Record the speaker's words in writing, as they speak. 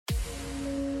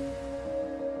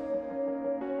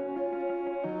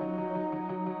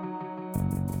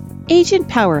Agent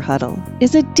Power Huddle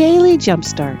is a daily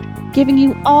jumpstart, giving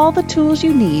you all the tools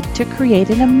you need to create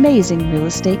an amazing real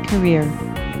estate career.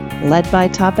 Led by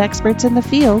top experts in the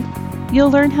field,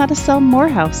 you'll learn how to sell more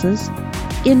houses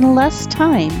in less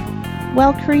time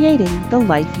while creating the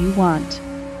life you want.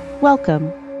 Welcome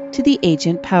to the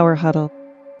Agent Power Huddle.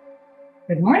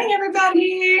 Good morning,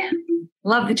 everybody.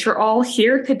 Love that you're all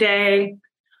here today.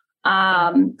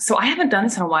 So I haven't done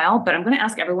this in a while, but I'm going to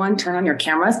ask everyone to turn on your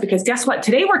cameras because guess what?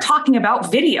 Today we're talking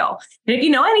about video. And if you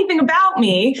know anything about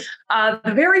me,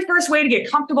 the very first way to get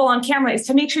comfortable on camera is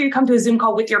to make sure you come to a Zoom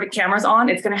call with your cameras on.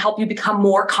 It's going to help you become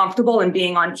more comfortable in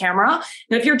being on camera.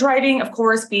 And if you're driving, of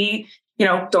course,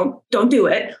 don't do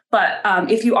it. But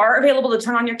if you are available to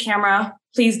turn on your camera,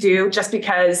 please do, just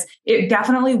because it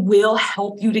definitely will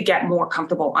help you to get more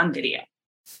comfortable on video.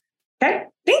 Okay,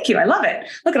 thank you. I love it.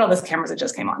 Look at all those cameras that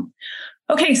just came on.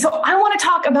 Okay, so I want to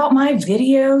talk about my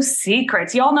video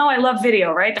secrets. Y'all know I love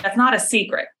video, right? That's not a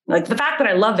secret. Like the fact that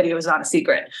I love video is not a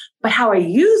secret, but how I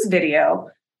use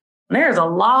video, there's a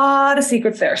lot of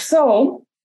secrets there. So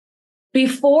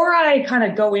before I kind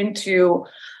of go into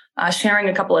sharing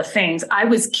a couple of things, I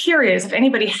was curious if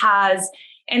anybody has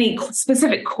any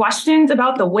specific questions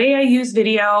about the way I use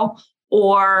video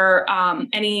or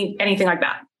anything like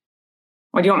that.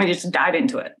 Or do you want me to just dive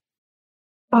into it?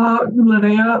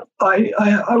 Lynea,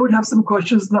 I would have some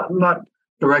questions, not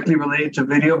directly related to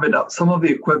video, but some of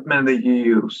the equipment that you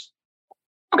use.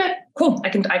 Okay, cool.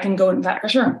 I can go into that for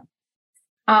sure.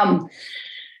 So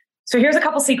here's a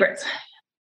couple secrets.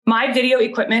 My video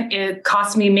equipment, it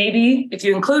costs me maybe, if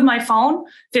you include my phone,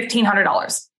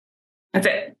 $1,500. That's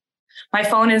it. My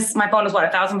phone is what,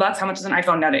 $1,000? How much is an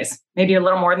iPhone nowadays? Maybe a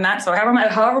little more than that. So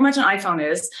however much an iPhone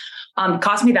is,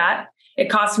 cost me that. It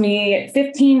cost me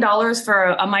 $15 for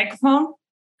a microphone,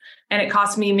 and it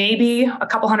cost me maybe a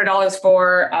couple $100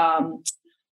 for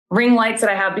ring lights that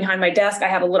I have behind my desk. I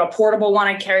have a little portable one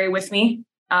I carry with me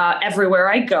everywhere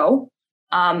I go.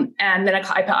 And then I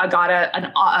got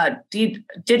a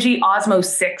Digi Osmo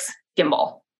 6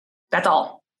 gimbal. That's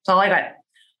all. That's all I got.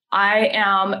 I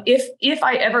am, if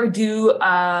I ever do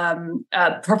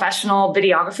professional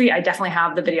videography, I definitely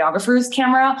have the videographer's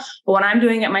camera. But when I'm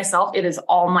doing it myself, it is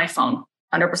all my phone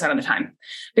 100% of the time,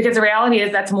 because the reality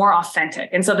is that's more authentic.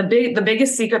 And so the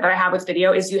biggest secret that I have with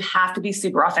video is you have to be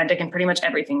super authentic in pretty much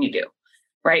everything you do,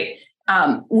 right?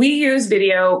 We use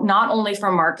video not only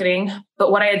for marketing,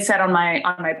 but what I had said on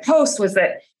my post was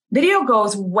that video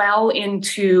goes well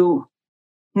into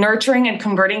nurturing and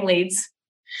converting leads,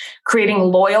 creating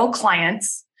loyal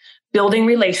clients, building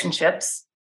relationships,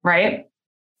 right?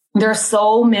 There are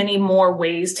so many more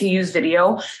ways to use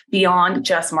video beyond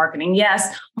just marketing.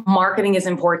 Yes, marketing is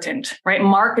important, right?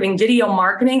 Video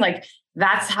marketing, like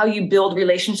that's how you build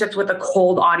relationships with a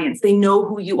cold audience. They know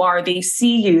who you are. They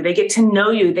see you. They get to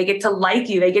know you. They get to like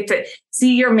you. They get to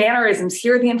see your mannerisms,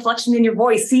 hear the inflection in your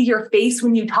voice, see your face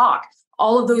when you talk.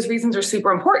 All of those reasons are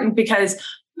super important because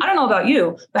I don't know about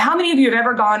you, but how many of you have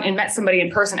ever gone and met somebody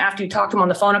in person after you talked to them on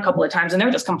the phone a couple of times and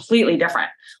they're just completely different?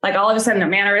 Like all of a sudden their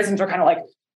mannerisms are kind of like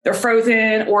they're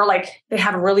frozen, or like they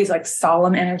have a really like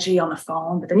solemn energy on the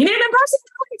phone, but then you meet them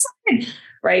in person,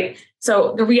 right?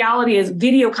 So the reality is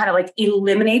video kind of like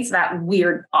eliminates that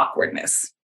weird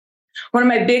awkwardness. One of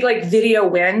my big like video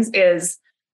wins is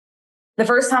the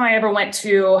first time I ever went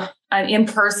to an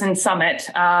in-person summit.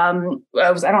 I don't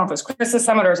know if it was Chris's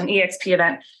summit or it was an EXP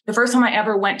event. The first time I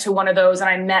ever went to one of those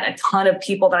and I met a ton of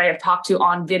people that I have talked to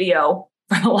on video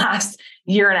for the last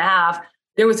year and a half,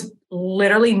 there was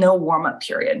literally no warm-up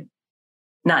period.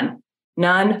 None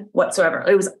whatsoever.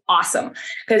 It was awesome.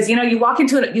 Because, you walk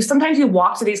into it, sometimes you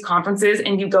walk to these conferences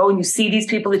and you go and you see these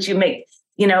people that you make,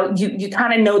 you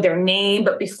kind of know their name.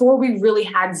 But before we really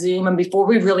had Zoom and before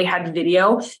we really had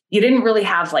video, you didn't really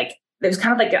have there was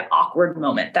kind of like an awkward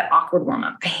moment, that awkward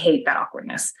warm-up. I hate that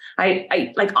awkwardness.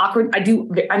 I like awkward.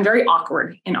 I'm very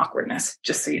awkward in awkwardness,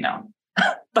 just so you know.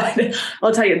 But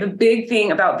I'll tell you, the big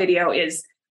thing about video is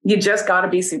you just got to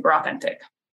be super authentic.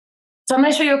 So I'm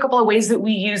going to show you a couple of ways that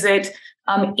we use it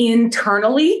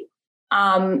internally.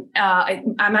 I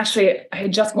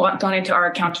had just gone into our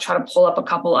account to try to pull up a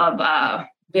couple of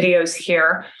videos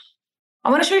here. I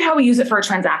want to show you how we use it for a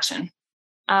transaction.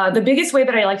 The biggest way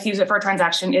that I like to use it for a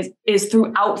transaction is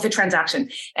throughout the transaction.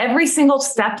 Every single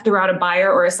step throughout a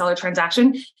buyer or a seller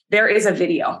transaction, there is a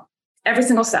video. Every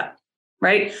single step.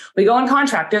 Right? We go on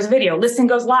contract, there's a video. Listing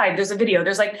goes live, there's a video.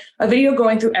 There's like a video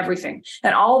going through everything.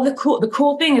 And the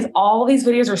cool thing is all these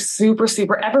videos are super,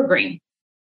 super evergreen.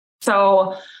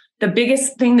 So the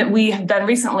biggest thing that we have done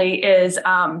recently is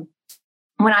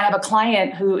when I have a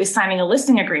client who is signing a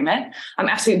listing agreement, I'm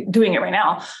actually doing it right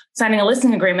now, signing a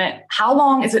listing agreement. How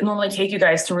long does it normally take you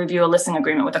guys to review a listing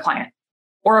agreement with a client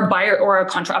or a buyer or a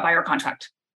buyer contract?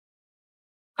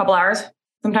 A couple hours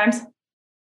sometimes?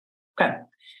 Okay.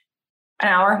 An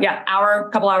hour? Yeah. Hour,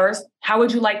 couple hours. How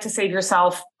would you like to save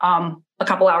yourself a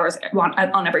couple hours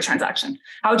on every transaction?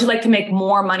 How would you like to make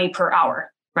more money per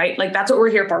hour? Right? Like that's what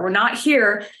we're here for. We're not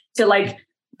here to like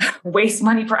waste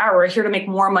money per hour. We're here to make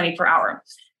more money per hour.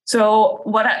 So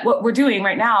what we're doing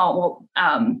right now,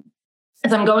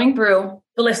 is I'm going through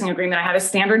the listing agreement. I have a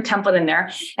standard template in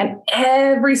there, and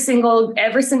every single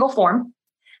form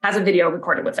has a video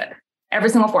recorded with it. Every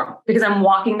single form, because I'm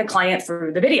walking the client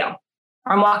through the video,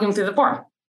 or I'm walking through the form.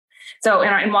 So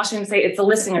in Washington State, it's a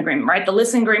listing agreement, right? The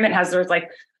listing agreement there's like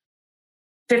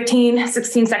 15,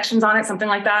 16 sections on it, something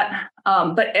like that.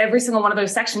 But every single one of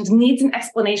those sections needs an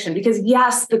explanation because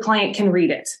yes, the client can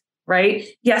read it, right?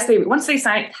 Yes, once they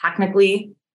sign it,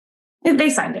 technically, they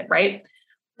signed it, right?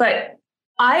 But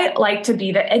I like to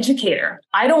be the educator.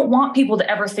 I don't want people to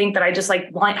ever think that I just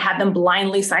have them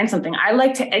blindly sign something. I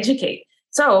like to educate.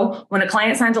 So when a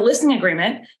client signs a listing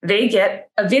agreement, they get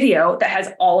a video that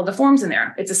has all of the forms in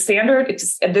there. There's a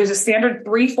standard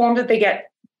 3 forms that they get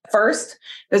first.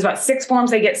 There's about 6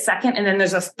 forms they get second, and then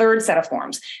there's a third set of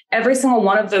forms. Every single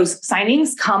one of those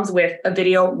signings comes with a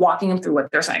video walking them through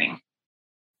what they're signing.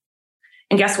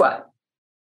 And guess what?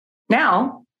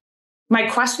 Now, my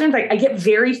questions, I get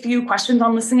very few questions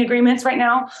on listing agreements right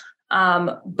now.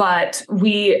 But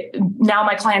now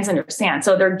my clients understand.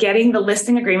 So they're getting the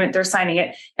listing agreement, they're signing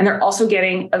it, and they're also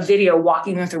getting a video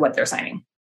walking them through what they're signing.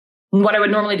 And what I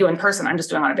would normally do in person, I'm just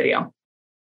doing on a video.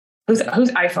 Who's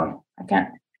iPhone? I can't.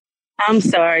 I'm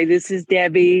sorry. This is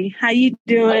Debbie. How you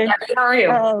doing? Hi, Debbie, how are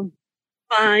you?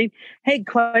 Fine. Hey,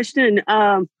 question.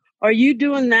 Are you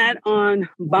doing that on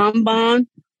BombBomb?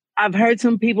 I've heard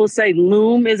some people say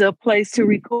Loom is a place to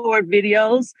record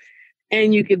videos,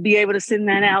 and you could be able to send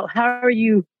that out. How are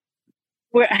you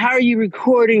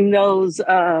recording those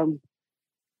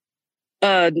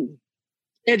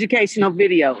educational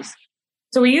videos?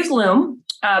 So we use Loom.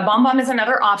 BombBomb is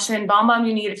another option. BombBomb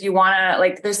you need if you want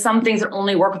to, there's some things that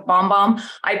only work with BombBomb.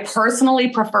 I personally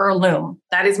prefer Loom.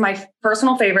 That is my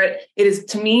personal favorite. It is,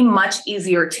 to me, much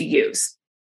easier to use.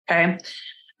 Okay.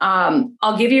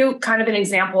 I'll give you kind of an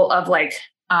example of what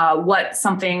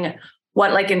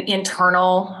an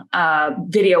internal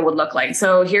video would look like.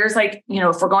 So here's if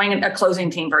we're going a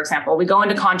closing team, for example, we go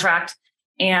into contract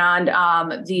and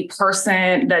the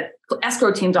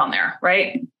escrow team's on there,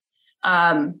 right?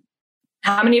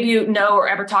 How many of you know or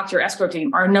ever talk to your escrow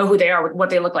team or know who they are,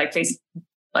 what they look like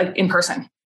in person,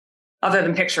 other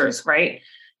than pictures, right?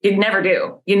 You never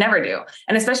do.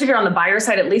 And especially if you're on the buyer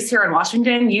side, at least here in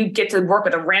Washington, you get to work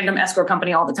with a random escrow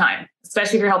company all the time,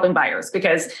 especially if you're helping buyers,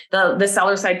 because the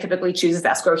seller side typically chooses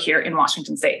escrow here in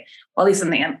Washington State, well, at least in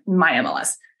my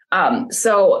MLS.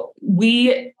 So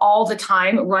we all the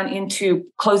time run into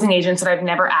closing agents that I've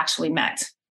never actually met,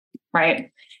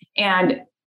 right? And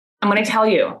I'm going to tell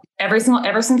you, ever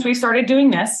since we started doing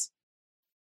this,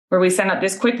 where we send up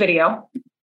this quick video.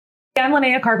 I'm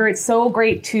Lynea, Carver. It's so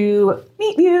great to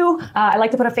meet you. I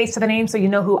like to put a face to the name so you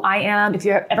know who I am. If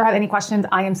you ever have any questions,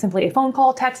 I am simply a phone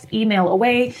call, text, email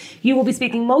away. You will be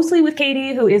speaking mostly with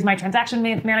Katie, who is my transaction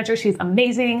manager. She's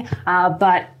amazing.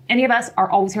 But any of us are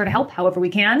always here to help however we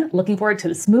can. Looking forward to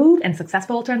the smooth and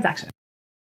successful transaction.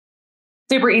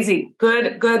 Super easy.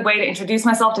 Good way to introduce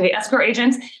myself to the escrow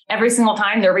agents. Every single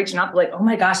time they're reaching out, like, oh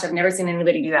my gosh, I've never seen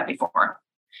anybody do that before.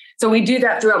 So we do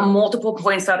that throughout multiple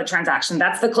points throughout the transaction.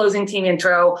 That's the closing team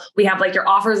intro. We have your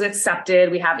offers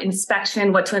accepted. We have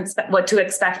inspection, what to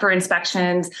expect for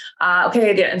inspections.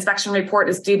 Okay, the inspection report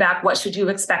is due back. What should you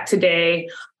expect today?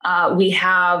 We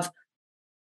have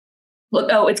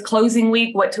it's closing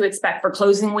week, what to expect for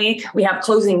closing week. We have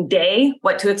closing day,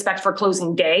 what to expect for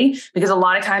closing day, because a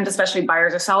lot of times, especially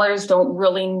buyers or sellers, don't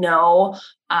really know,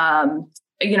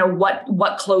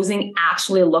 what closing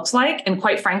actually looks like. And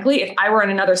quite frankly, if I were in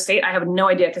another state, I have no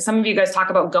idea, because some of you guys talk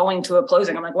about going to a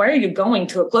closing. I'm like, why are you going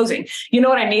to a closing? You know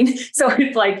what I mean? So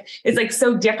it's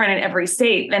so different in every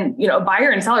state. And, a buyer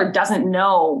and seller doesn't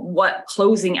know what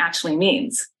closing actually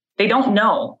means. They don't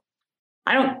know.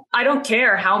 I don't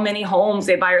care how many homes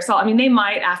they buy or sell. I mean, they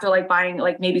might after buying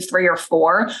maybe 3 or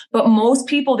 4, but most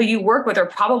people that you work with are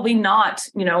probably not,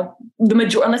 the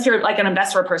majority, unless you're an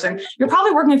investor person, you're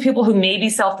probably working with people who maybe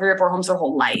sell 3 or 4 homes their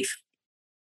whole life.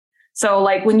 So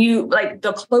when you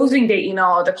the closing day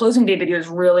email, the closing day video is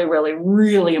really, really,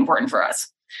 really important for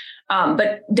us.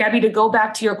 But Debbie, to go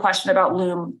back to your question about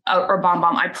Loom or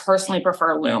BombBomb, I personally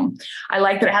prefer Loom. I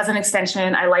like that it has an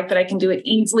extension. I like that I can do it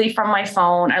easily from my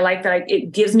phone. I like that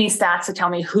it gives me stats to tell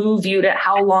me who viewed it,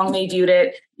 how long they viewed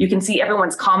it. You can see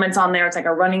everyone's comments on there. It's like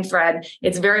a running thread.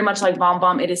 It's very much like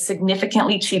BombBomb. It is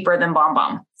significantly cheaper than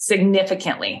BombBomb,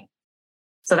 significantly.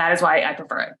 So that is why I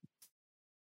prefer it.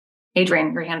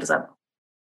 Adrian, your hand is up.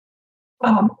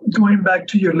 Going back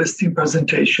to your listing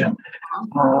presentation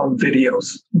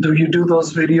videos, do you do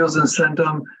those videos and send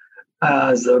them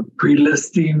as a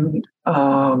pre-listing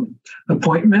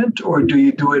appointment, or do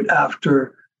you do it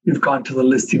after you've gone to the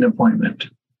listing appointment?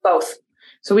 Both.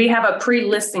 So we have a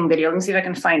pre-listing video. Let me see if I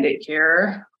can find it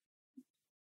here.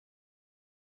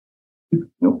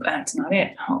 Nope, that's not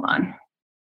it. Hold on.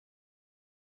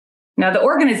 Now, the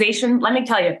organization, let me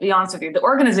tell you, to be honest with you, the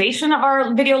organization of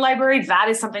our video library, that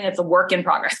is something that's a work in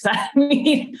progress. That we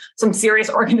need some serious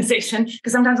organization,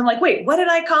 because sometimes I'm like, wait, what did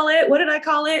I call it? What did I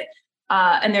call it?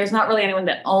 And there's not really anyone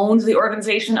that owns the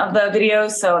organization of the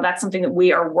videos. So that's something that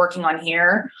we are working on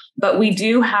here. But we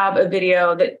do have a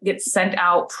video that gets sent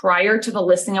out prior to the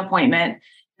listing appointment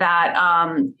that,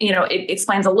 it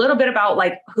explains a little bit about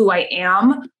like who I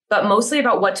am, but mostly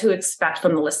about what to expect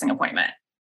from the listing appointment.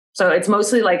 So it's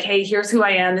mostly like, hey, here's who I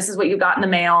am. This is what you got in the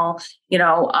mail.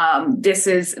 This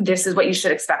is what you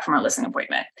should expect from our listing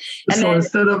appointment. And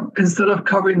so then, instead of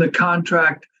covering the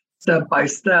contract step by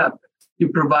step, you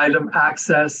provide them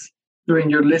access during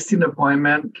your listing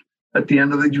appointment. At the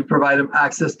end of it, you provide them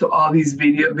access to all these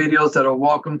videos that will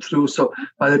walk them through. So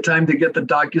by the time they get the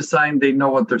DocuSign, they know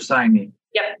what they're signing.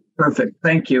 Yep. Perfect.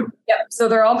 Thank you. Yep. So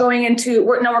they're all going into,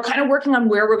 we're kind of working on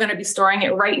where we're going to be storing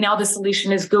it. Right now, the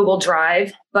solution is Google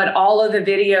Drive, but all of the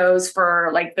videos for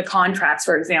like the contracts,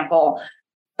 for example,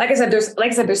 like I said,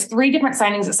 there's 3 different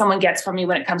signings that someone gets from me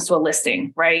when it comes to a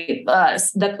listing, right?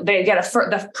 They get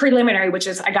the preliminary, which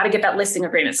is I got to get that listing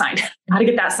agreement signed. How to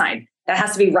get that signed. That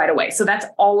has to be right away. So that's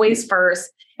always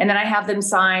first. And then I have them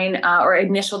sign or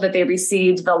initial that they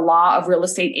received the law of real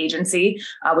estate agency,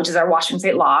 which is our Washington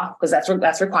state law, because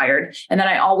that's required. And then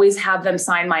I always have them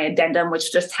sign my addendum,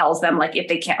 which just tells them like if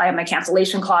they can't, I have my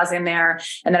cancellation clause in there.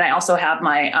 And then I also have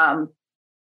my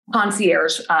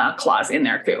concierge clause in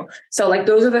there too. So like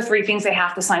those are the 3 things they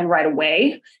have to sign right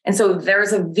away. And so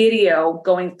there's a video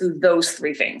going through those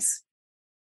 3 things.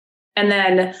 And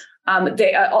then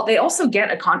they also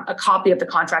get a copy of the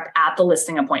contract at the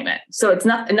listing appointment. So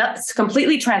it's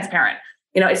completely transparent.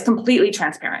 It's completely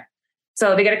transparent.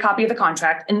 So they get a copy of the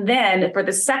contract. And then for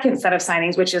the second set of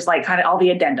signings, which is like kind of all the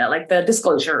addenda, like the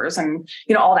disclosures and,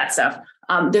 all that stuff,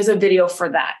 there's a video for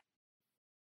that.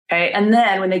 Okay. And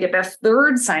then when they get their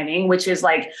third signing, which is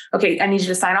like, okay, I need you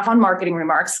to sign off on marketing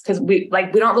remarks, because we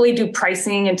don't really do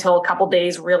pricing until a couple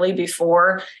days really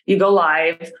before you go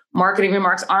live. Marketing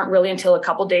remarks aren't really until a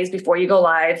couple days before you go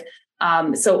live.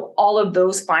 So all of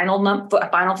those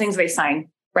final things they sign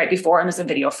right before, and there's a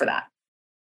video for that.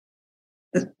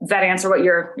 Does that answer what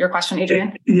your question,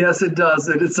 Adrian? Yes, it does.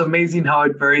 It's amazing how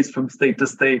it varies from state to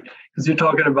state, because you're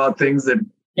talking about things that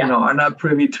are not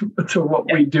privy to what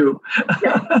we do.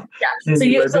 Yeah.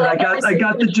 Anyway, I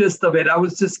got the gist of it. I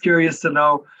was just curious to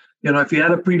know, if you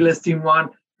had a pre-listing one,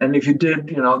 and if you did,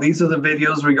 these are the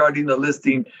videos regarding the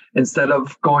listing, instead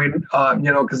of going,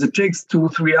 because it takes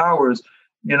 2-3 hours.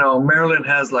 Maryland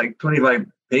has like 25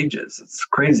 pages. It's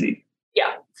crazy.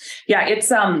 Yeah.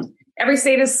 It's every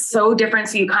state is so different.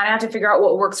 So you kind of have to figure out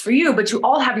what works for you, but you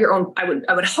all have your own,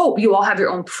 I would hope you all have your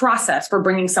own process for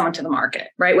bringing someone to the market,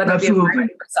 right? Whether it be a buyer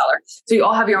or seller. So you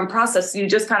all have your own process. So you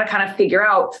just kind of figure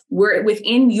out where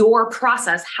within your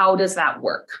process, how does that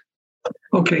work?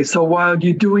 Okay. So while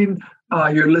you're doing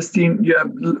your listing, you have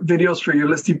videos for your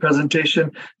listing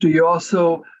presentation, do you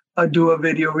also do a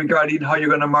video regarding how you're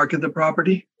going to market the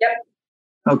property? Yep.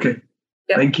 Okay.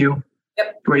 Yep. Thank you.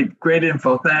 Yep. Great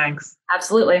info. Thanks.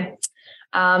 Absolutely.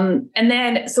 And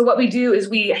then, so what we do is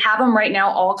we have them right now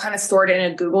all kind of stored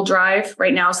in a Google Drive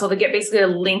right now. So they get basically a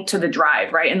link to the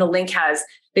drive, right? And the link has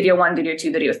video 1, video 2,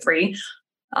 video 3.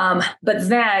 But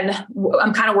then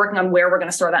I'm kind of working on where we're going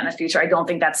to store that in the future. I don't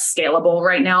think that's scalable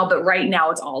right now, but right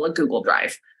now it's all a Google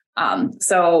Drive.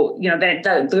 So, then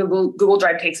the Google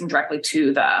Drive takes them directly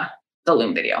to the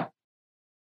Loom video.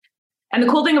 And the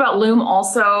cool thing about Loom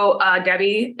also,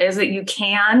 Debbie, is that you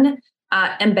can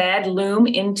embed Loom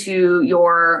into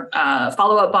your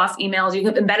follow-up boss emails. You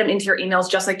can embed them into your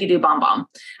emails just like you do BombBomb.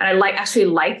 And I actually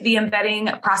like the embedding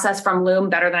process from Loom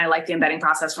better than I like the embedding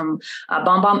process from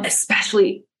BombBomb,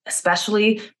 especially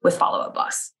with follow-up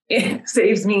boss. It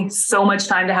saves me so much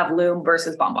time to have Loom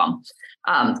versus BombBomb.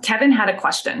 Kevin had a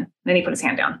question. Then he put his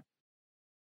hand down.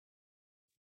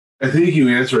 I think you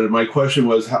answered it. My question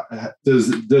was, does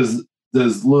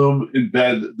Loom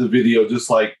embed the video just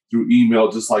like through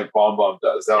email, just like BombBomb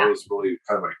does? That was really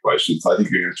kind of my question. So I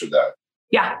think you answered that.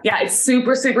 Yeah. It's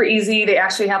super, super easy. They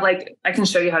actually have I can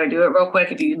show you how to do it real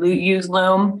quick if you use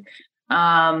Loom.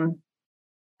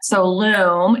 So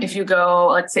Loom, if you go,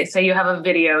 let's say you have a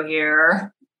video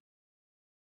here.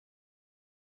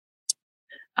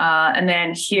 And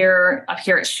then up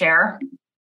here at share,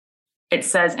 it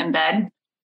says embed.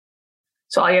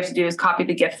 So all you have to do is copy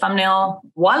the GIF thumbnail,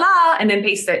 voila, and then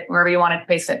paste it wherever you want to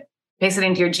paste it. Paste it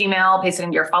into your Gmail, paste it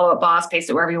into your follow-up boss, paste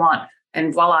it wherever you want,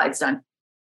 and voila, it's done.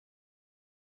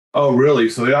 Oh, really?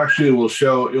 So it actually will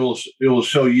show, it will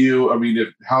show you, I mean, if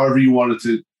however you want it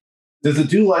to, does it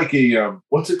do like a,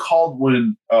 what's it called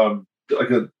when,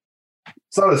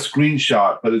 it's not a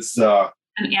screenshot, but it's an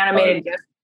animated GIF.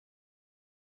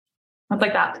 Looks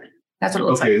like that. That's what it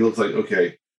looks like. Okay, it looks like,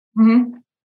 okay. Mm-hmm.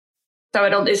 So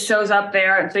it shows up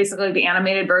there. It's basically the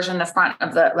animated version, the front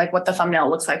of what the thumbnail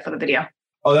looks like for the video.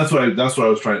 Oh, that's what I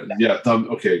was trying to,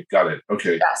 okay, got it.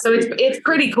 Okay. Yeah, so it's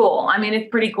pretty cool. I mean, it's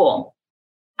pretty cool.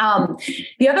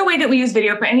 The other way that we use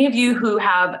video, for any of you who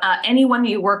have anyone that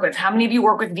you work with, how many of you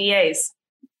work with VAs?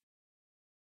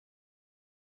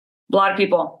 A lot of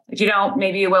people. If you don't,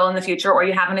 maybe you will in the future, or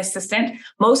you have an assistant.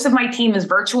 Most of my team is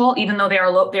virtual, even though they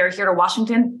are here to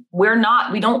Washington. We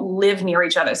don't live near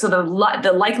each other. So the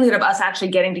likelihood of us actually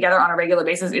getting together on a regular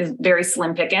basis is very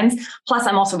slim pickings. Plus,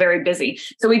 I'm also very busy.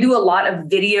 So we do a lot of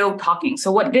video talking.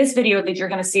 So what this video that you're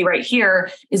going to see right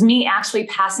here is me actually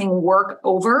passing work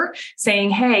over,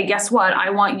 saying, hey, guess what? I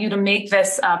want you to make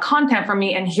this content for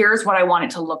me, and here's what I want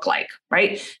it to look like,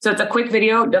 right? So it's a quick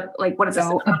video, like what is it?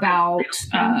 About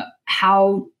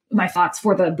how my thoughts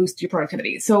for the boost your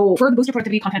productivity. So for the boost your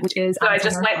productivity content, which is, so I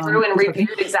just went through and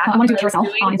reviewed exactly I want to do it yourself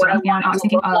on Instagram, and I was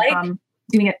thinking of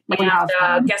doing it like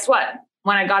guess what?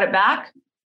 When I got it back,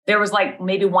 there was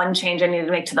maybe one change I needed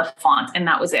to make to the font, and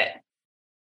that was it.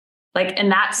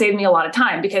 And that saved me a lot of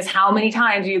time, because how many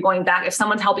times are you going back? If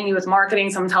someone's helping you with marketing,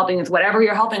 someone's helping with whatever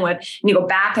you're helping with, and you go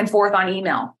back and forth on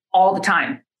email all the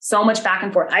time. So much back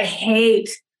and forth. I hate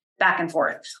back and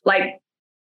forth.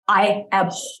 I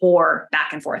abhor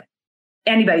back and forth.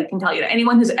 Anybody can tell you that.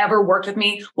 Anyone who's ever worked with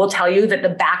me will tell you that the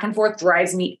back and forth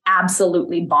drives me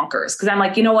absolutely bonkers. Because I'm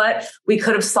like, you know what? We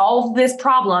could have solved this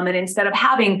problem. And instead of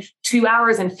having 2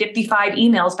 hours and 55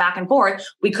 emails back and forth,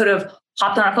 we could have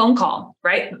hopped on a phone call,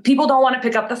 right? People don't want to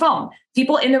pick up the phone.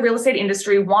 People in the real estate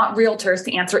industry want realtors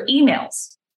to answer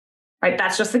emails, right?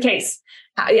 That's just the case.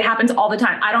 It happens all the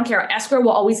time. I don't care. Escrow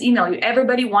will always email you.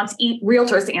 Everybody wants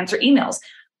realtors to answer emails.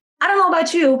 I don't know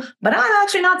about you, but I'm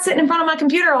actually not sitting in front of my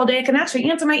computer all day. I can actually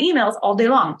answer my emails all day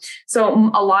long.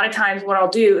 So a lot of times what I'll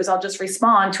do is I'll just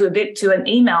respond to an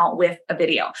email with a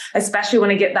video, especially when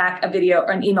I get back a video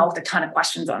or an email with a ton of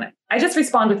questions on it. I just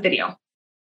respond with video.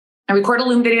 I record a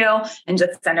Loom video and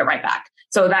just send it right back.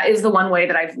 So that is the one way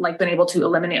that I've been able to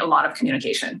eliminate a lot of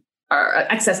communication, or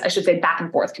excess, I should say, back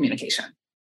and forth communication.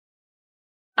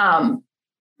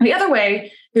 The other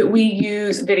way that we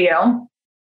use video,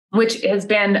 which has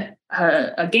been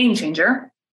a game changer,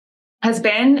 has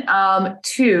been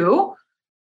to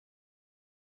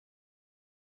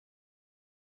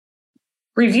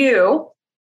review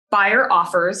buyer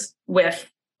offers with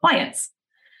clients.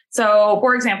 So,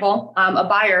 for example, a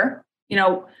buyer,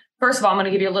 first of all, I'm going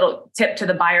to give you a little tip to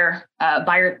the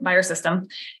buyer system.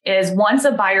 Is once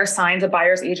a buyer signs a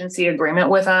buyer's agency agreement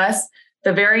with us,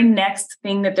 the very next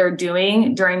thing that they're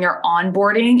doing during their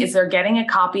onboarding is they're getting a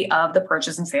copy of the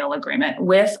purchase and sale agreement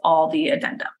with all the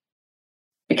addendum.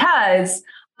 Because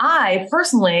I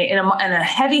personally, in a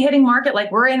heavy hitting market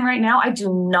like we're in right now, I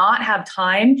do not have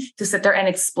time to sit there and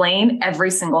explain every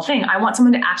single thing. I want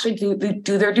someone to actually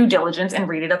do their due diligence and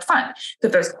read it up front. So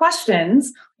if there's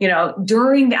questions,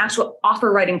 during the actual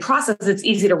offer writing process, it's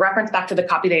easy to reference back to the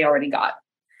copy they already got.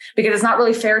 Because it's not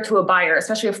really fair to a buyer,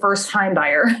 especially a first-time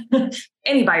buyer,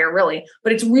 any buyer really,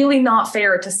 but it's really not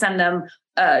fair to send them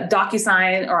a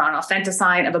DocuSign or an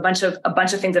AuthentiSign of a bunch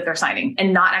of things that they're signing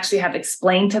and not actually have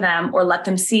explained to them or let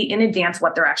them see in advance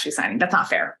what they're actually signing. That's not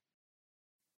fair.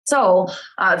 So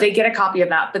they get a copy of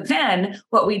that. But then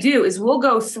what we do is we'll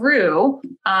go through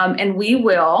and we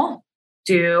will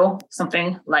do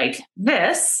something like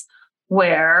this,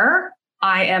 where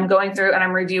I am going through and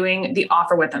I'm reviewing the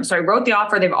offer with them. So I wrote the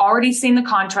offer. They've already seen the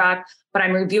contract, but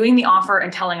I'm reviewing the offer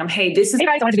and telling them, hey, this is... Hey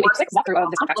guys, I wanted to do a quick walkthrough of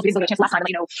this contract. So we didn't get a chance last time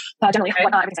to let generally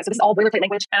what everything says. So this is all boilerplate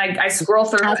language. And I scroll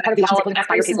through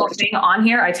every single thing on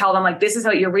here. I tell them, this is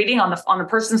how you're reading on the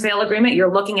purchase and sale agreement.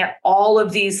 You're looking at all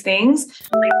of these things. That's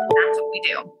what we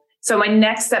do. So my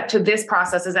next step to this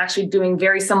process is actually doing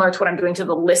very similar to what I'm doing to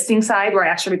the listing side, where I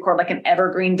actually record like an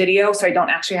evergreen video. So I don't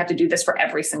actually have to do this for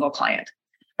every single client.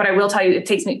 But I will tell you, it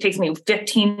takes me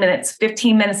 15 minutes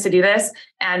to do this.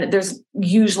 And there's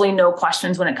usually no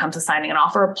questions when it comes to signing an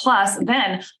offer. Plus,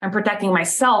 then I'm protecting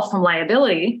myself from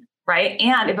liability, right?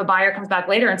 And if a buyer comes back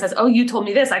later and says, oh, you told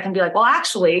me this, I can be like, well,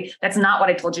 actually, that's not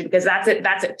what I told you, because that's it.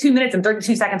 That's it. 2 minutes and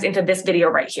 32 seconds into this video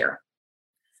right here.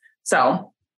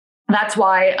 So that's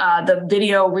why the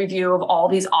video review of all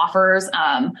these offers,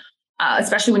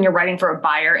 especially when you're writing for a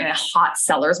buyer in a hot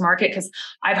seller's market, because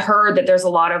I've heard that there's a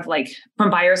lot of like from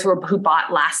buyers who bought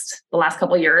the last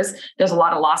couple of years, there's a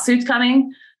lot of lawsuits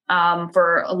coming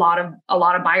for a lot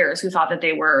of buyers who thought that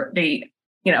they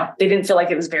didn't feel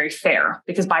like it was very fair,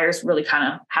 because buyers really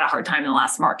kind of had a hard time in the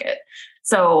last market.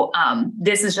 So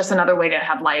this is just another way to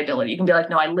have liability. You can be like,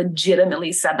 no, I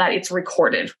legitimately said that. It's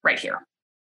recorded right here.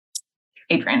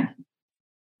 Adrian.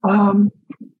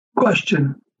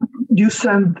 Question. You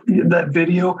send that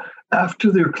video after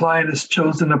your client has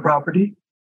chosen a property?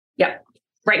 Yeah.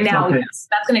 Right now, okay. Yes,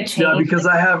 that's going to change. Yeah, because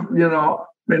I have,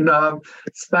 in a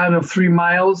span of 3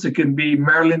 miles, it can be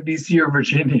Maryland, DC, or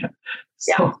Virginia.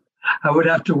 So yeah. I would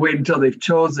have to wait until they've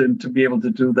chosen to be able to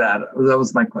do that. That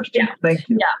was my question. Yeah. Thank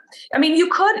you. Yeah. I mean, you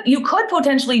could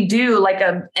potentially do like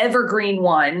an evergreen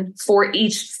one for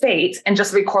each state and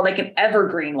just record like an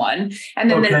evergreen one.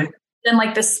 And then then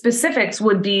like the specifics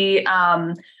would be,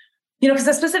 because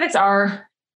the specifics are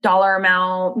dollar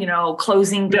amount,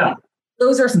 closing date. Yeah.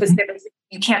 Those are specifics.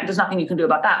 There's nothing you can do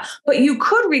about that. But you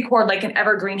could record like an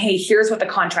evergreen, hey, here's what the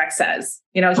contract says.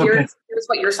 Here's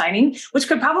what you're signing, which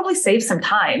could probably save some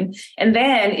time. And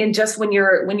then when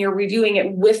you're reviewing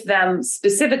it with them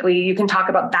specifically, you can talk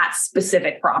about that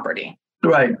specific property.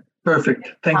 Right.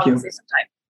 Perfect. Thank you. Save some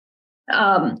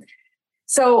time.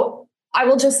 So I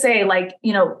will just say,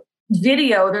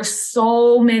 video, there's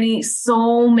so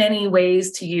many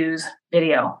ways to use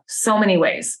video, so many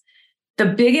ways. The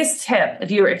biggest tip,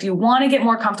 if you want to get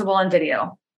more comfortable on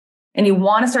video and you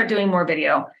want to start doing more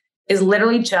video, is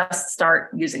literally just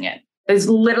start using it. There's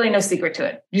literally no secret to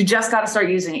it. You just got to start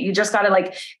using it. You just got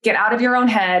to get out of your own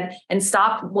head and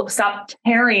stop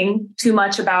caring too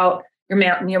much about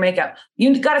your makeup.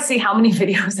 You got to see how many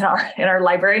videos in our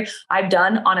library I've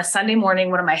done on a Sunday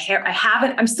morning when my hair,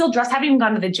 I'm still dressed, haven't even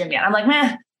gone to the gym yet. I'm like,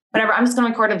 meh, whatever. I'm just going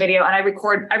to record a video, and I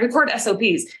record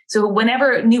SOPs. So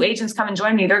whenever new agents come and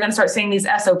join me, they're going to start seeing these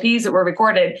SOPs that were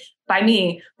recorded by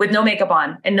me with no makeup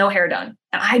on and no hair done.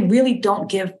 And I really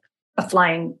don't give a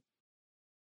flying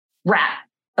rat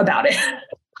about it.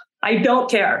 I don't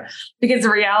care, because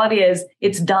the reality is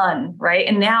it's done, right?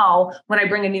 And now when I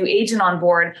bring a new agent on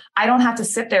board, I don't have to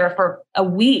sit there for a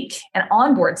week and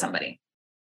onboard somebody.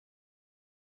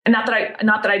 And not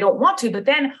that I don't want to, but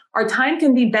then our time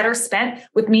can be better spent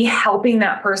with me helping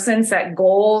that person set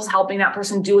goals, helping that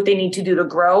person do what they need to do to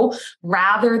grow,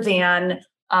 rather than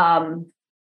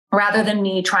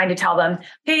me trying to tell them,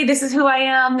 hey, this is who I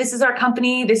am. This is our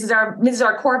company. This is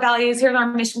our core values. Here's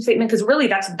our mission statement. Because really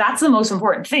that's the most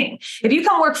important thing. If you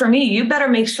come work for me, you better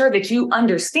make sure that you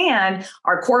understand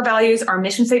our core values, our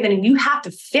mission statement, and you have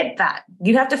to fit that.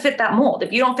 You have to fit that mold.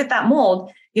 If you don't fit that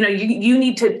mold, you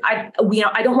need to, I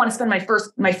don't want to spend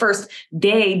my first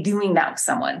day doing that with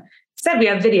someone. Instead, we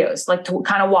have videos to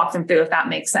kind of walk them through, if that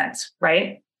makes sense.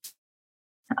 Right.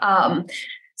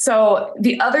 So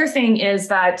the other thing is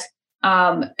that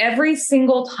every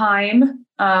single time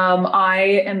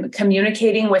I am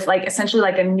communicating with essentially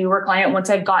a newer client, once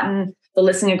I've gotten the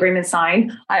listing agreement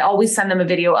signed, I always send them a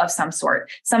video of some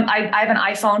sort. I have an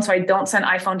iPhone, so I don't send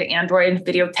iPhone to Android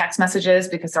video text messages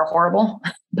because they're horrible,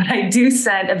 but I do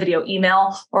send a video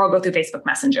email, or I'll go through Facebook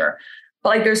Messenger.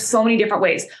 But there's so many different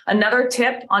ways. Another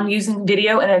tip on using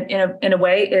video in a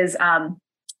way is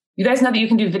you guys know that you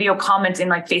can do video comments in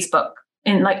Facebook.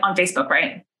 On Facebook,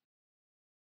 right?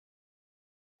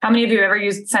 How many of you have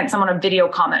ever sent someone a video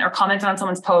comment or commented on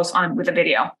someone's post with a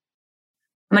video?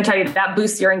 I'm going to tell you that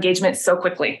boosts your engagement so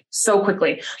quickly.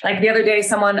 Like the other day,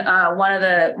 someone, one of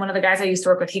the guys I used to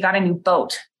work with, he got a new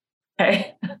boat.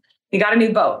 Okay. He got a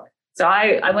new boat. So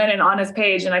I went in on his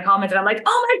page and I commented, I'm like,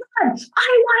 oh my God,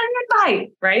 I want an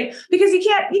invite, right? Because you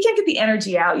can't get the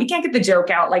energy out. You can't get the joke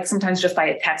out sometimes just by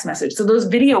a text message. So those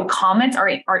video comments are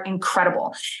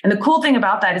incredible. And the cool thing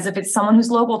about that is if it's someone who's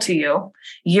local to you,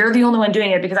 you're the only one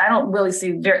doing it, because I don't really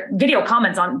see video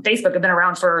comments on Facebook have been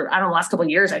around for, the last couple of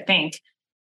years, I think.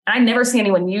 And I never see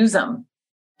anyone use them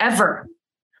ever.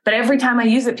 But every time I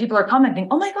use it, people are commenting,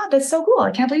 oh my God, that's so cool.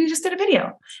 I can't believe you just did a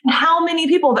video. And how many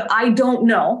people that I don't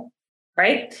know,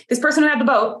 right? This person who had the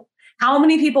boat, how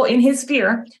many people in his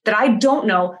sphere that I don't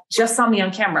know just saw me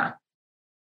on camera?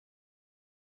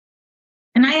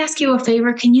 Can I ask you a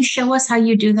favor? Can you show us how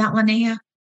you do that, Lynea,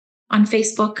 on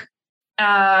Facebook?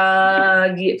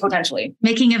 Yeah, potentially.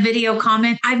 Making a video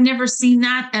comment. I've never seen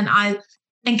that. And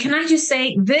can I just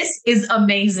say, this is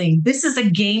amazing. This is a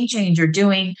game changer,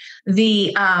 doing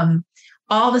the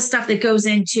all the stuff that goes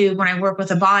into when I work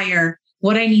with a buyer,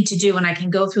 what I need to do, and I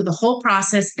can go through the whole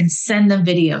process and send them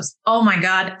videos. Oh my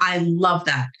God, I love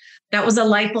that. That was a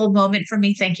light bulb moment for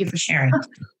me. Thank you for sharing.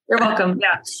 You're welcome.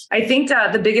 Yeah. I think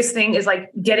the biggest thing is like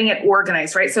getting it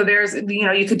organized, right? So there's,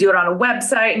 you could do it on a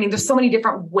website. I mean, there's so many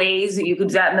different ways that you could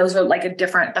do that. And those are like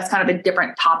that's kind of a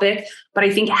different topic. But I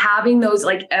think having those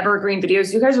like evergreen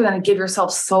videos, you guys are going to give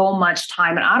yourself so much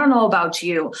time. And I don't know about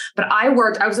you, but I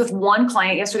was with one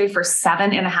client yesterday for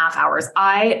 7.5 hours.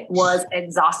 I was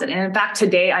exhausted. And in fact,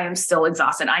 today I am still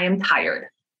exhausted. I am tired.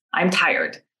 I'm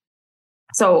tired.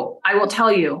 So I will tell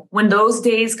you, when those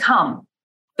days come,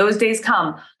 I'm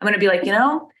going to be like,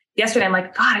 yesterday I'm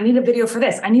like, God, I need a video for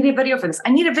this. I need a video for this.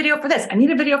 I need a video for this. I need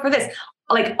a video for this.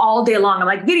 Like all day long. I'm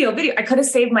like, video. I could have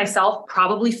saved myself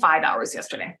probably 5 hours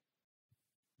yesterday,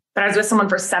 but I was with someone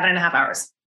for 7.5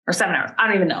 hours or 7 hours. I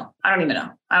don't even know. By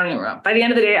the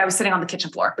end of the day, I was sitting on the kitchen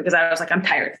floor because I was like, I'm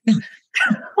tired.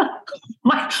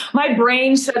 My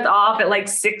brain shuts off at like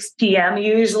 6 p.m.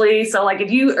 usually. So like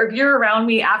if you're around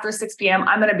me after 6 p.m.,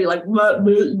 I'm going to be like,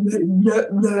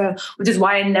 which is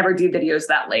why I never do videos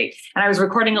that late. And I was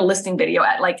recording a listing video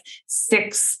at like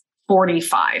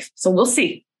 6:45. So we'll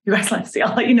see. You guys, let's see.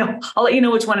 I'll let you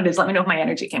know which one it is. Let me know if my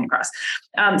energy came across.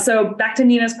 So back to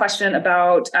Nina's question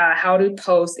about how to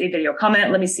post a video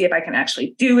comment. Let me see if I can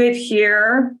actually do it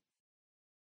here.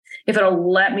 If it'll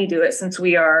let me do it, since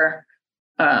we are,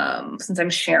 since I'm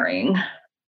sharing.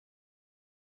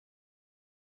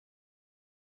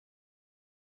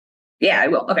 Yeah, I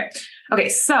will. Okay.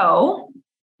 So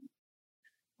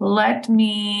let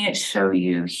me show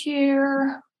you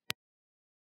here.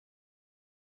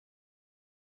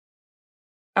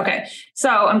 Okay, so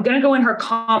I'm going to go in her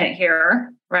comment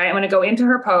here, right? I'm going to go into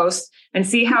her post and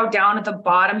see how down at the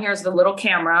bottom here is the little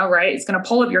camera, right? It's going to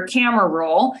pull up your camera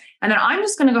roll. And then I'm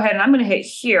just going to go ahead and I'm going to hit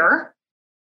here.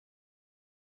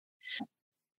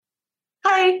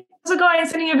 Hi, how's it going? I'm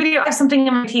sending you a video. I have something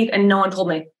in my teeth and no one told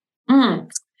me.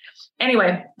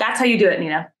 Anyway, that's how you do it,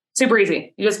 Nina. Super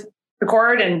easy. You just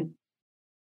record, and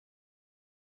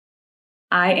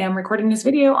I am recording this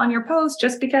video on your post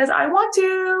just because I want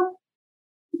to.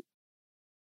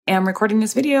 Am recording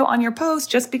this video on your post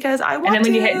just because I want to. And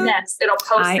then when you hit next, it'll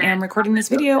post. I am recording this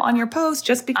video on your post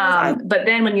just because but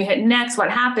then when you hit next, what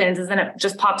happens is then it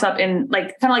just pops up in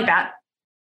like, kind of like that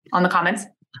on the comments.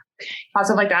 Pops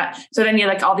up like that. So then you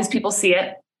like all these people see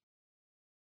it.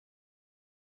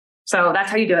 So that's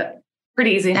how you do it.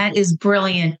 Pretty easy. That is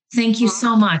brilliant. Thank you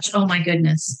so much. Oh my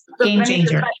goodness. Game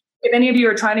changer. If any of you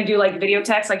are trying to do like video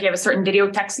text, like you have a certain video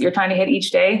text that you're trying to hit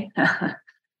each day.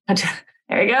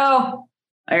 There you go.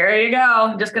 There you go.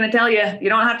 I'm just going to tell you, you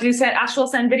don't have to do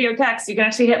send video text. You can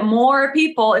actually hit more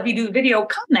people if you do video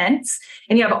comments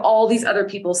and you have all these other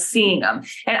people seeing them.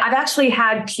 And I've actually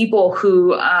had people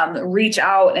who reach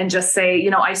out and just say,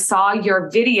 I saw your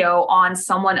video on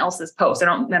someone else's post. I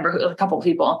don't remember who, a couple of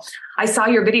people. I saw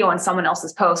your video on someone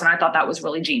else's post and I thought that was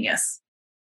really genius.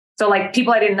 So like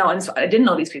people I didn't know, and I didn't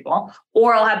know these people,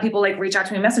 or I'll have people like reach out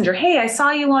to me in Messenger. Hey, I saw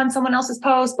you on someone else's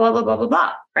post, blah, blah, blah, blah,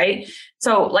 blah. Right.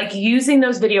 So like using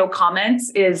those video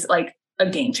comments is like a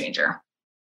game changer.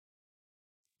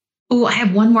 Oh, I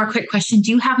have one more quick question. Do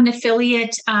you have an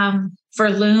affiliate for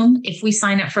Loom if we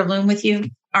sign up for Loom with you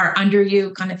or under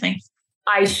you kind of thing?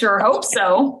 I sure hope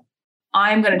so.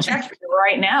 I'm going to check for you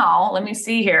right now. Let me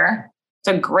see here. It's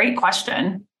a great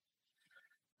question.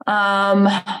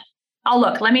 I'll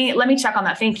look. Let me check on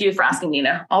that. Thank you for asking,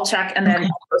 Nina. I'll check and then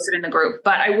I'll post it in the group.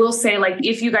 But I will say, like,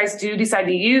 if you guys do decide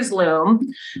to use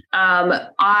Loom,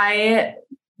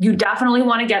 you definitely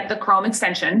want to get the Chrome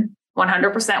extension.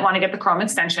 100% want to get the Chrome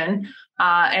extension.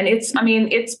 And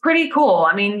it's pretty cool.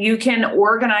 I mean, you can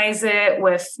organize it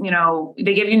with,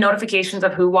 they give you notifications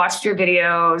of who watched your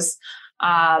videos.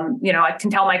 I can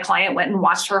tell my client went and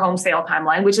watched her home sale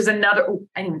timeline, which is another,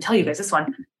 I didn't even tell you guys this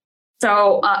one.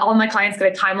 So all my clients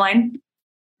get a timeline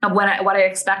of what I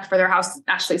expect for their house to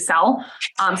actually sell.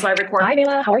 So I record. Hi,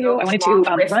 Nayla. How are you? I wanted to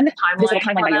run this little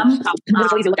timeline by you.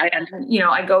 It's easy to look at it. And,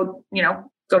 I go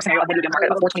scenario of the medium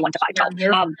market of 421 to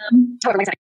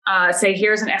 512. Say,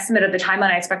 here's an estimate of the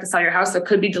timeline I expect to sell your house. There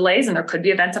could be delays and there could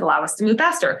be events that allow us to move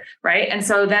faster. Right. And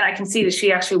so then I can see that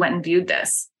she actually went and viewed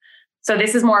this. So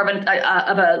this is more of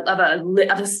a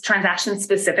transaction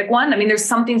specific one. I mean, there's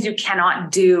some things you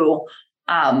cannot do,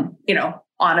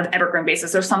 on an evergreen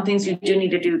basis. There's some things you do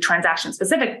need to do transaction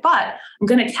specific, but I'm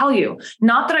going to tell you,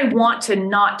 not that I want to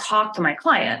not talk to my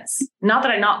clients,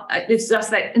 it's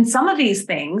just that in some of these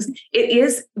things, it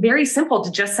is very simple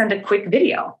to just send a quick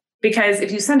video. Because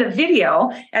if you send a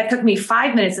video, it took me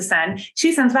 5 minutes to send,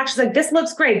 she sends back, she's like, this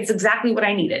looks great. It's exactly what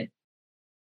I needed.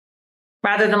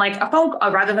 Rather than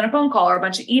a phone call or a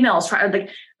bunch of emails.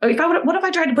 What if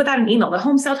I tried to put that in email, the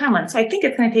home sale timeline? So I think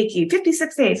it's going to take you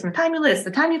 56 days from the time you list,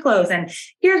 the time you close, and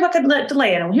here's what could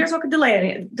delay it, and here's what could delay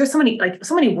it. There's so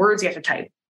many words you have to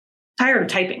type. Tired of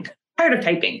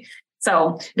typing.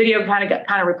 So video kind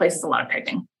of replaces a lot of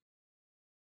typing.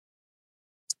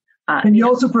 And you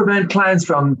also prevent clients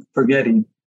from forgetting.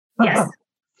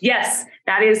 Yes,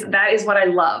 that is what I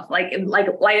love. Like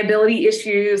liability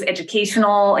issues,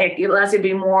 educational. It allows you to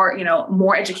be more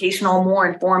educational, more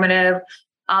informative.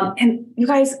 And you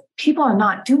guys, people are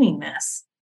not doing this.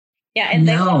 Yeah, and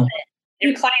they love it.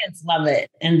 Your clients love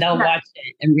it, and they'll watch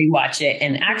it and rewatch it,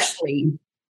 and actually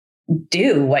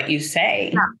do what you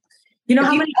say. Yeah. You know, if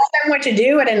how you many tell them what to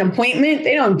do at an appointment,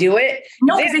 they don't do it.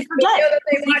 No, because they forget.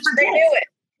 They do it.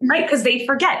 Right, because they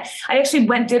forget. I actually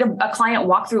did a client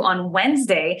walkthrough on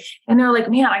Wednesday, and they're like,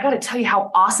 man, I got to tell you how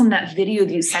awesome that video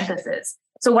that you sent us is.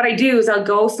 So what I do is I'll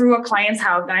go through a client's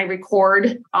house and I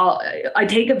record, I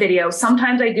take a video.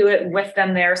 Sometimes I do it with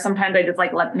them there. Sometimes I just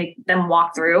make them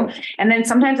walk through. And then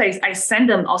sometimes I'll send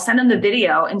them the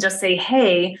video and just say,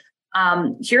 hey,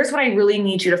 here's what I really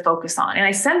need you to focus on. And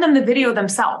I send them the video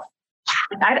themselves.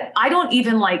 I don't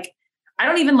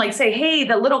even say, hey,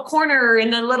 the little corner in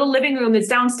the little living room that's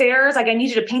downstairs. I need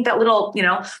you to paint that little,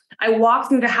 I walk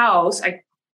through the house.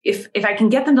 If I can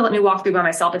get them to let me walk through by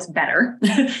myself, it's better.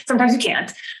 Sometimes you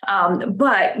can't.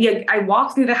 But yeah, I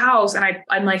walk through the house and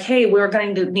I'm like, hey, we're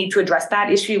going to need to address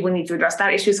that issue. We need to address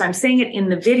that issue. So I'm saying it in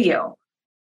the video.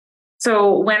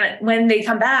 So when they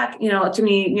come back, to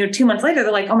me, 2 months later,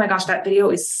 they're like, oh my gosh, that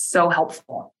video is so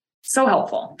helpful. So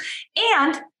helpful.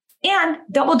 And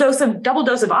double dose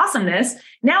of awesomeness.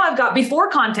 Now I've got before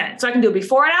content. So I can do a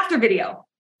before and after video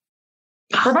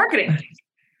for marketing.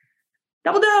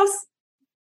 Double dose.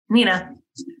 Nina.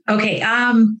 Okay.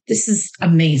 This is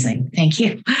amazing. Thank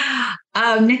you.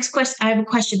 Next question. I have a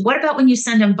question. What about when you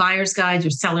send them buyer's guides or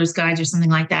seller's guides or something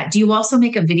like that? Do you also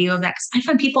make a video of that? Because I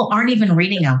find people aren't even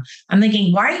reading them. I'm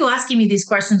thinking, why are you asking me these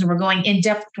questions? And we're going in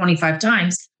depth 25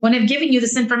 times when I've given you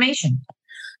this information.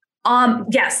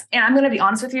 Yes. And I'm going to be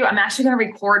honest with you. I'm actually going to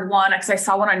record one because I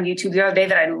saw one on YouTube the other day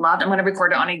that I loved. I'm going to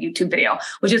record it on a YouTube video,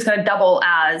 which is going to double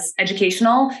as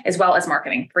educational as well as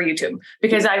marketing for YouTube,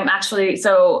 because I'm actually,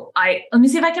 let me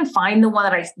see if I can find the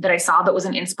one that I saw that was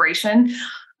an inspiration.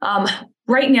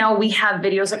 Right now we have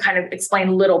videos that kind of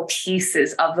explain little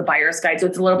pieces of the buyer's guide. So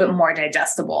it's a little bit more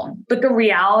digestible, but the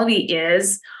reality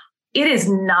is it is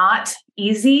not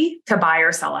easy to buy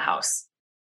or sell a house.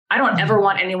 I don't ever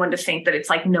want anyone to think that it's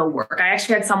no work. I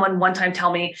actually had someone one time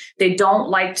tell me they don't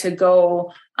like to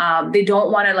go, they don't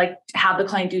want to have the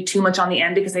client do too much on the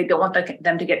end because they don't want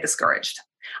them to get discouraged.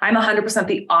 I'm 100%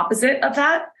 the opposite of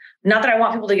that. Not that I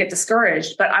want people to get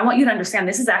discouraged, but I want you to understand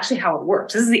this is actually how it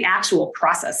works. This is the actual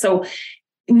process. So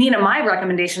Nina, my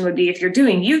recommendation would be if you're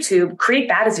doing YouTube, create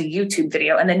that as a YouTube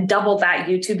video and then double that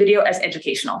YouTube video as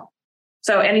educational.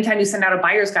 So anytime you send out a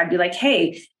buyer's guide, be like,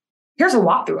 hey, here's a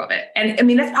walkthrough of it. And I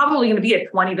mean, that's probably going to be a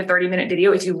 20 to 30 minute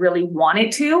video if you really want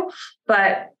it to,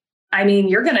 but I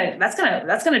mean, that's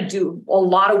going to do a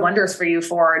lot of wonders for you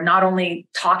for not only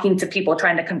talking to people,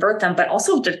 trying to convert them, but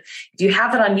also if you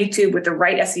have it on YouTube with the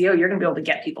right SEO, you're going to be able to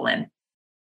get people in.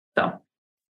 So.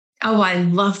 Oh, I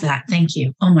love that. Thank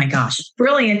you. Oh my gosh.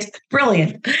 Brilliant.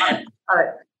 Brilliant.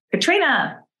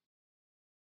 Katrina.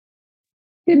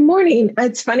 Good morning.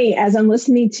 It's funny, as I'm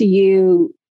listening to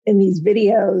you in these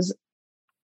videos,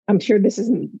 I'm sure this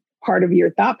isn't part of your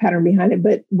thought pattern behind it,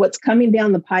 but what's coming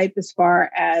down the pipe as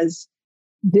far as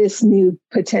this new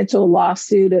potential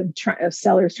lawsuit of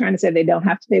sellers trying to say they don't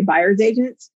have to pay buyer's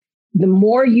agents, the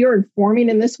more you're informing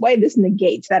in this way, this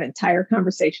negates that entire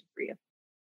conversation for you.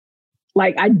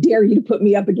 I dare you to put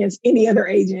me up against any other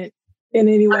agent in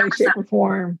any way, 100%. Shape, or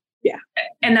form. Yeah.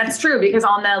 And that's true because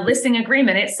on the listing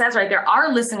agreement, it says right there,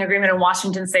 our listing agreement in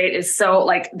Washington State is so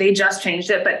they just changed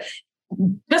it. But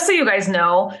just so you guys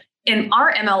know, in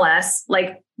our MLS,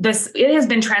 it has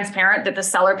been transparent that the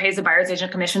seller pays the buyer's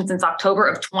agent commission since October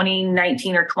of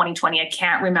 2019 or 2020. I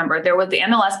can't remember. The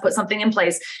MLS put something in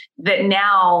place that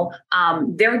now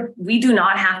we do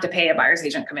not have to pay a buyer's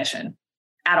agent commission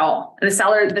at all. The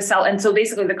seller. And so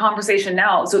basically the conversation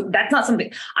now, so that's not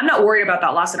something, I'm not worried about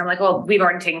that lawsuit. I'm like, well, we've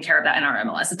already taken care of that in our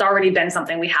MLS. It's already been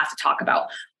something we have to talk about.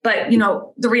 But,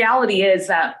 the reality is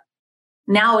that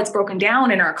now it's broken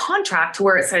down in our contract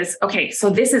where it says, okay, so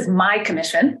this is my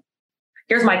commission.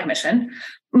 Here's my commission.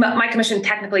 My commission,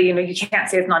 technically, you can't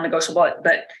say it's non-negotiable,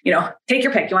 but, take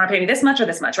your pick. You want to pay me this much or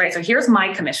this much, right? So here's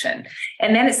my commission.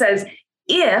 And then it says,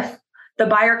 if the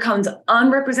buyer comes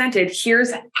unrepresented,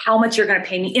 here's how much you're going to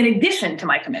pay me in addition to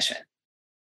my commission,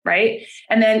 right?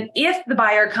 And then if the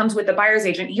buyer comes with the buyer's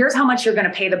agent, here's how much you're going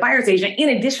to pay the buyer's agent in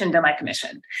addition to my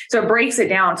commission. So it breaks it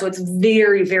down. So it's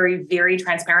very, very, very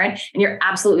transparent. And you're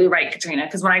absolutely right, Katrina,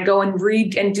 because when I go and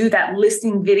read and do that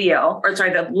listing video,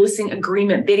 the listing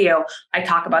agreement video, I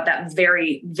talk about that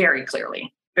very, very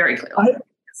clearly, very clearly.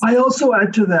 I also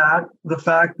add to that the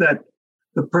fact that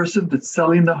the person that's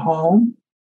selling the home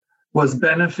was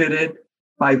benefited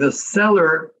by the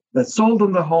seller that sold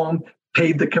them the home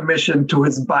paid the commission to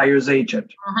his buyer's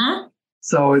agent. Uh-huh.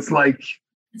 So it's like,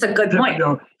 it's a good point.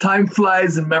 Time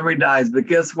flies and memory dies, but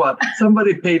guess what?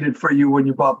 Somebody paid it for you when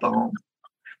you bought the home.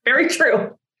 Very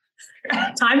true.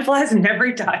 Time flies and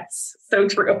memory dies. So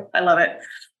true. I love it.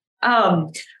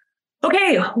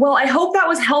 Okay. Well, I hope that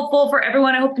was helpful for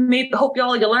everyone. I hope you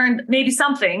learned maybe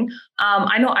something.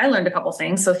 I know I learned a couple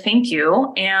things, so thank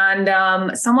you.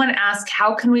 And someone asked,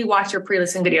 how can we watch your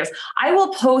pre-listing videos? I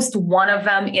will post one of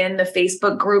them in the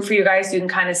Facebook group for you guys so you can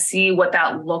kind of see what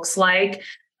that looks like.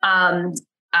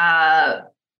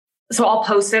 So I'll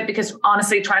post it because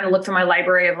honestly, trying to look through my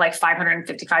library of like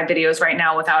 555 videos right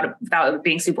now without it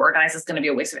being super organized is going to be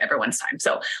a waste of everyone's time.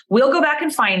 So we'll go back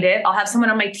and find it. I'll have someone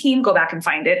on my team go back and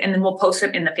find it, and then we'll post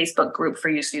it in the Facebook group for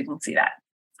you so you can see that.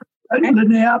 Okay.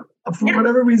 Lynea, for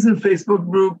whatever reason, Facebook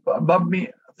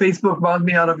bumped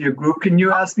me out of your group. Can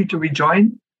you ask me to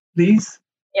rejoin, please?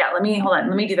 Yeah, hold on.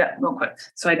 Let me do that real quick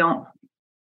so I don't.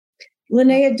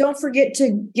 Lynea, don't forget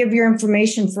to give your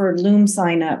information for Loom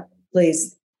sign up,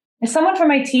 please. Is someone from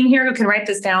my team here who can write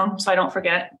this down so I don't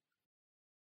forget?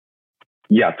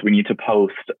 Yes, we need to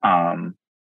post. Oh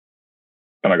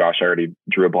my gosh, I already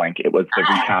drew a blank. It was the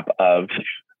recap of.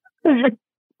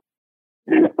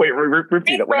 Wait,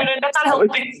 repeat it. Brandon, that's not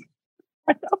helping.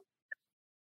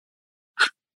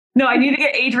 No, I need to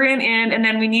get Adrian in, and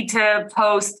then we need to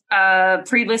post a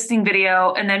pre-listing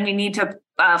video, and then we need to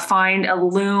find a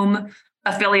Loom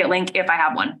affiliate link if I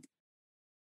have one.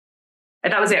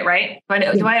 That was it, right?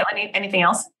 Do I need anything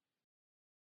else?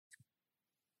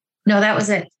 No, that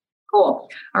was it. Cool.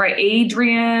 All right,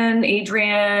 Adrian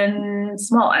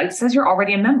Small. It says you're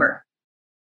already a member.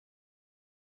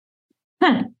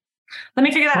 Let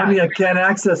me figure that out. I can't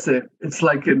access it. It's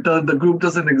like the group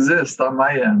doesn't exist on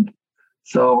my end.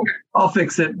 So I'll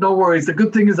fix it. No worries. The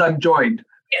good thing is I'm joined.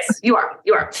 Yes, you are.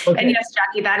 Okay. And yes,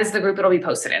 Jackie, that is the group it'll be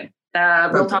posted in.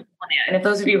 Real Talk with Lynea. And if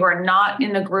those of you who are not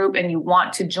in the group and you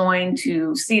want to join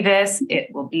to see this, it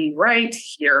will be right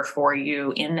here for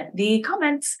you in the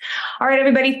comments. All right,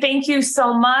 everybody, thank you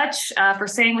so much for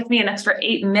staying with me an extra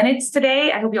 8 minutes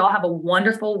today. I hope you all have a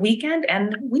wonderful weekend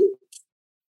and week.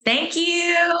 Thank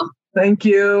you. Thank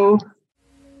you.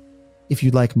 If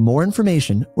you'd like more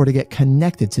information or to get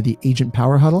connected to the Agent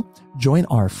Power Huddle, join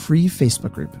our free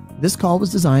Facebook group. This call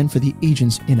was designed for the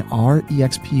agents in our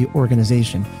EXP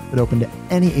organization, but open to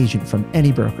any agent from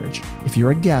any brokerage. If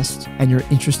you're a guest and you're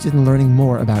interested in learning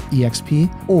more about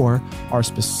EXP or our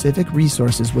specific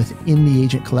resources within the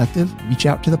Agent Collective, reach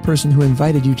out to the person who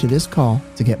invited you to this call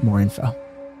to get more info.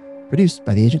 Produced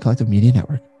by the Agent Collective Media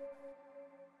Network.